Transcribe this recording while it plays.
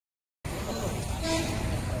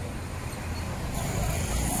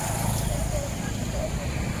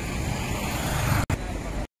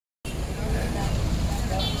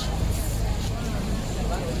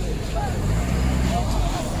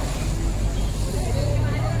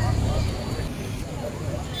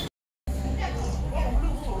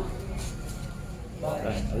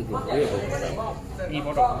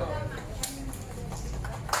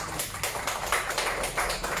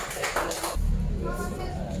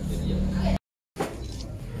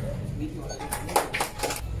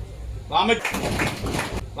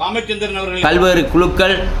பல்வேறு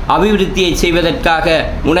குழுக்கள் அபிவிருத்தியை செய்வதற்காக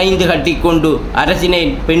முனைந்து கட்டிக்கொண்டு அரசினை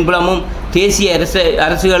பின்புலமும் தேசிய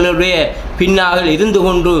அரசுகளுடைய பின்னால் இருந்து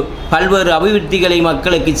கொண்டு பல்வேறு அபிவிருத்திகளை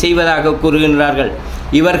மக்களுக்கு செய்வதாக கூறுகின்றார்கள்.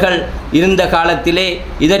 இவர்கள் இருந்த காலத்திலே,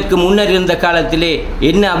 இதற்கு முன்னர் இருந்த காலத்திலே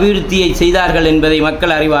என்ன அபிவிருத்தியை செய்தார்கள் என்பதை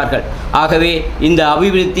மக்கள் அறிவார்கள். ஆகவே இந்த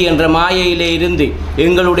அபிவிருத்தி என்ற மாயையிலே இருந்து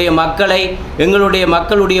எங்களுடைய மக்களை, எங்களுடைய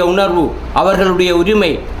மக்களுடைய உணர்வு, அவர்களுடைய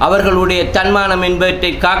உரிமை, அவர்களுடைய தன்மானம்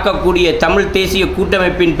என்பவற்றை காக்கக்கூடிய தமிழ் தேசிய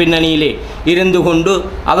கூட்டமைப்பின் பின்னணியிலே இருந்து கொண்டு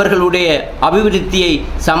அவர்களுடைய அபிவிருத்தியை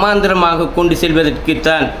சமாந்தரமாக கொண்டு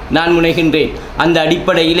செல்வதற்குத்தான் நான் முனைகின்றேன். அந்த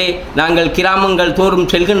அடிப்படையிலே நாங்கள் கிராமங்கள் தோறும்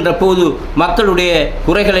செல்கின்ற போது மக்களுடைய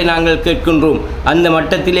குறைகளை நாங்கள் கேட்கின்றோம். அந்த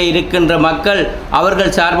மட்டத்திலே இருக்கின்ற மக்கள்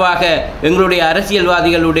அவர்கள் சார்பாக எங்களுடைய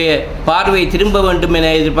அரசியல்வாதிகளுடைய பார்வை திரும்ப வேண்டும்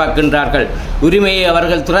என எதிர்பார்க்கின்றார்கள். உரிமையை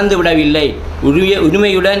அவர்கள் திறந்து விடவில்லை.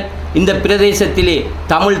 உரிமையுடன் இந்த பிரதேசத்திலே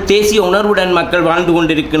தமிழ் தேசிய உணர்வுடன் மக்கள் வாழ்ந்து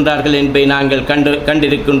கொண்டிருக்கின்றார்கள் என்பதை நாங்கள்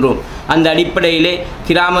கண்டிருக்கின்றோம். அந்த அடிப்படையிலே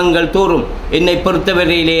கிராமங்கள் தோறும் என்னை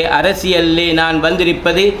பொறுத்தவரையிலே அரசியலிலே நான்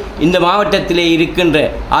வந்திருப்பது இந்த மாவட்டத்திலே இருக்கின்ற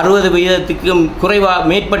 60%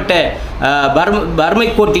 மேற்பட்ட வறுமை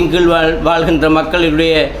கோட்டின் கீழ் வாழ்கின்ற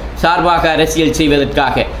மக்களுடைய சார்பாக அரசியல்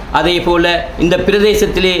செய்வதற்காக, அதே போல இந்த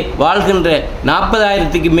பிரதேசத்திலே வாழ்கின்ற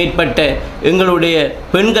 40,000க்கு மேற்பட்ட எங்களுடைய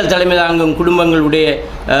பெண்கள் தலைமை தாங்கும் குடும்பங்களுடைய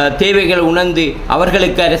தேவைகளை உணர்ந்து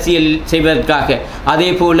அவர்களுக்கு அரசியல் செய்வதற்காக,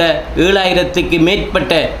 அதே போல 7,000க்கு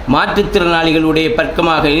மேற்பட்ட மாற்றுத்திறனாளிகளுடைய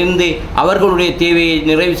பக்கமாக இருந்து அவர்களுடைய தேவையை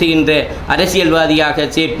நிறைவு செய்கின்ற அரசியல்வாதியாக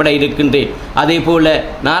செயற்பட இருக்கின்றேன். அதே போல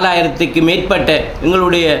 4,000க்கு மேற்பட்ட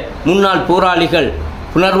எங்களுடைய முன்னாள் போராளிகள்,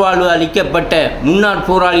 புனர்வாழ்வு அளிக்கப்பட்ட முன்னாள்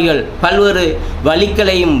போராளிகள் பல்வேறு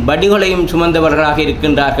வலிகளையும் வடுகளையும் சுமந்தவர்களாக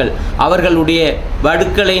இருக்கின்றார்கள். அவர்களுடைய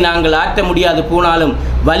வடுக்களை நாங்கள் ஆற்ற முடியாது போனாலும்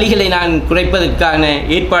வலிகளை நாங்கள் குறைப்பதற்கான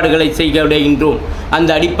ஏற்பாடுகளை செய்ய விடுகின்றோம். அந்த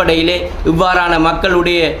அடிப்படையிலே இவ்வாறான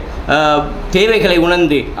மக்களுடைய தேவைகளை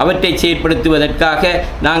உணர்ந்து அவற்றை செயற்படுத்துவதற்காக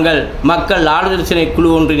நாங்கள் மக்கள் ஆலோசனை குழு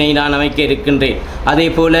ஒன்றினை நான் அமைக்க இருக்கின்றேன். அதே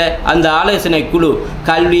போல அந்த ஆலோசனை குழு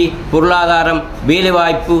கல்வி, பொருளாதாரம்,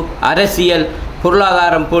 வேலைவாய்ப்பு, அரசியல்,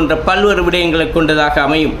 பொருளாதாரம் போன்ற பல்வேறு விடயங்களை கொண்டதாக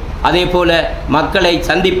அமையும். அதே போல மக்களை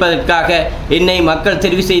சந்திப்பதற்காக என்னை மக்கள்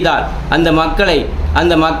தெரிவு செய்தால்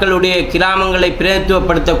அந்த மக்களுடைய கிராமங்களை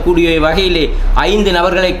பிரதித்துவப்படுத்தக்கூடிய வகையிலே 5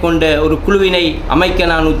 நபர்களை கொண்ட ஒரு குழுவினை அமைக்க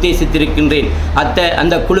நான் உத்தேசித்திருக்கின்றேன்.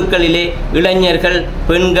 அந்த குழுக்களிலே இளைஞர்கள்,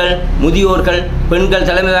 பெண்கள், முதியோர்கள், பெண்கள்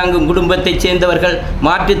தலைமை தாங்கும் குடும்பத்தைச் சேர்ந்தவர்கள்,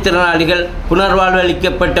 மாற்றுத்திறனாளிகள், புனர்வாழ்வு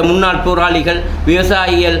அளிக்கப்பட்ட முன்னாள் போராளிகள்,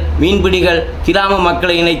 விவசாயிகள், மீன்பிடிகள், கிராம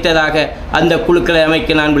மக்களை இணைத்ததாக அந்த குழுக்களை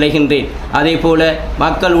அமைக்க நான் விளைகின்றேன். அதே போல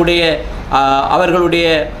மக்களுடைய அவர்களுடைய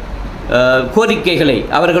கோரிக்கைகளை,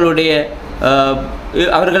 அவர்களுடைய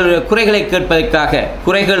குறைகளை கேட்பதற்காக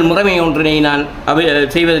குறைகள் முறைமை ஒன்றினை நான்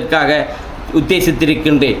செய்வதற்காக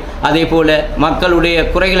உத்தேசித்திருக்கின்றேன். அதே போல மக்களுடைய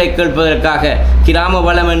குறைகளை கேட்பதற்காக கிராம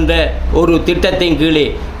வளம் என்ற ஒரு திட்டத்தின் கீழே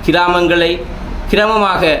கிராமங்களை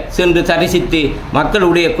கிரமமாக சென்று தரிசித்து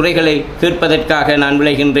மக்களுடைய குறைகளை கேட்பதற்காக நான்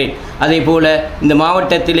விளைகின்றேன். அதே போல இந்த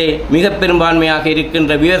மாவட்டத்திலே மிக பெரும்பான்மையாக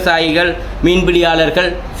இருக்கின்ற விவசாயிகள், மீன்பிடியாளர்கள்,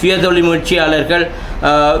 சுயதொழில் முயற்சியாளர்கள்,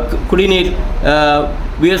 குடிநீர்,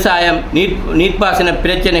 விவசாயம், நீர்ப்பாசன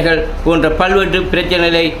பிரச்சனைகள் போன்ற பல்வேறு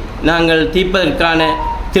பிரச்சனைகளை நாங்கள் தீர்ப்பதற்கான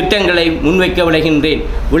திட்டங்களை முன்வைக்க விளைகின்றேன்.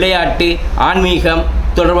 விளையாட்டு, ஆன்மீகம்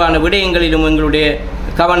தொடர்பான விடயங்களிலும் எங்களுடைய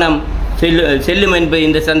கவனம் செல்லும் என்பது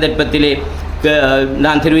இந்த சந்தர்ப்பத்திலே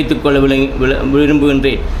நான் தெரிவித்துக் கொள்ள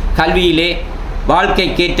விரும்புகின்றேன். கல்வியிலே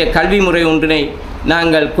வாழ்க்கைக்கேற்ற கல்வி முறை ஒன்றினை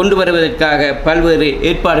நாங்கள் கொண்டு வருவதற்காக பல்வேறு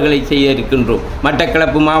ஏற்பாடுகளை செய்ய இருக்கின்றோம்.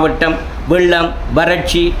 மட்டக்களப்பு மாவட்டம் வெள்ளம்,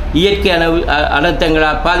 வறட்சி, இயற்கை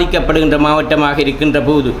அனர்த்தங்களால் பாதிக்கப்படுகின்ற மாவட்டமாக இருக்கின்ற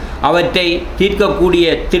போது அவற்றை தீர்க்கக்கூடிய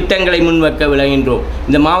திட்டங்களை முன்வைக்க விளைகின்றோம்.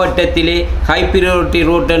 இந்த மாவட்டத்திலே ஹை பிரியாரிட்டி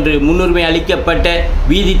ரோட் என்று முன்னுரிமை அளிக்கப்பட்ட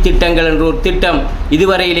வீதி திட்டங்கள் என்ற ஒரு திட்டம்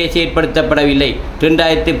இதுவரையிலே செயற்படுத்தப்படவில்லை.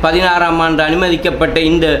 2016ஆம் ஆண்டு அனுமதிக்கப்பட்ட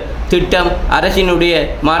இந்த திட்டம் அரசினுடைய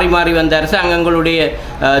மாறி மாறி வந்த அரசாங்கங்களுடைய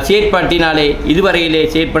செயற்பாட்டினாலே இதுவரையிலே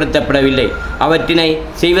செயற்படுத்தப்படவில்லை. அவற்றினை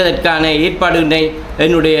செய்வதற்கான ஏற்பாடுகளை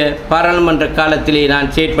என்னுடைய பாராளுமன்ற காலத்திலே நான்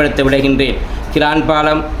செயற்படுத்த விடுகின்றேன். கிரான்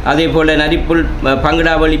பாலம், அதே போல் நரிப்புல்,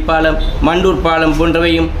 பங்கடாவளி பாலம், மண்டூர் பாலம்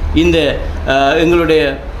போன்றவையும் இந்த எங்களுடைய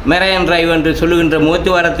மெரைன் டிரைவ் என்று சொல்லுகின்ற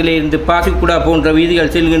முகத்துவாரத்திலே இருந்து பாசிக்குடா போன்ற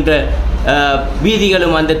வீதிகள் செல்கின்ற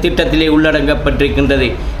வீதிகளும் அந்த திட்டத்திலே உள்ளடங்கப்பட்டிருக்கின்றது.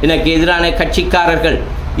 எனக்கு எதிரான கட்சிக்காரர்கள்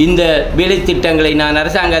இந்த வேலை திட்டங்களை நான்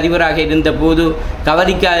அரசாங்க அதிபராக இருந்தபோது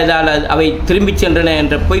கவனிக்காததால் அவை திரும்பிச் சென்றன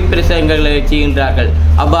என்ற பொய் பிரசங்களை செய்கின்றார்கள்.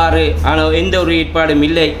 அவ்வாறு ஆனால் எந்த ஒரு ஏற்பாடும்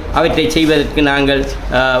இல்லை. அவற்றை செய்வதற்கு நாங்கள்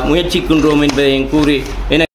முயற்சிக்கின்றோம் என்பதை கூறி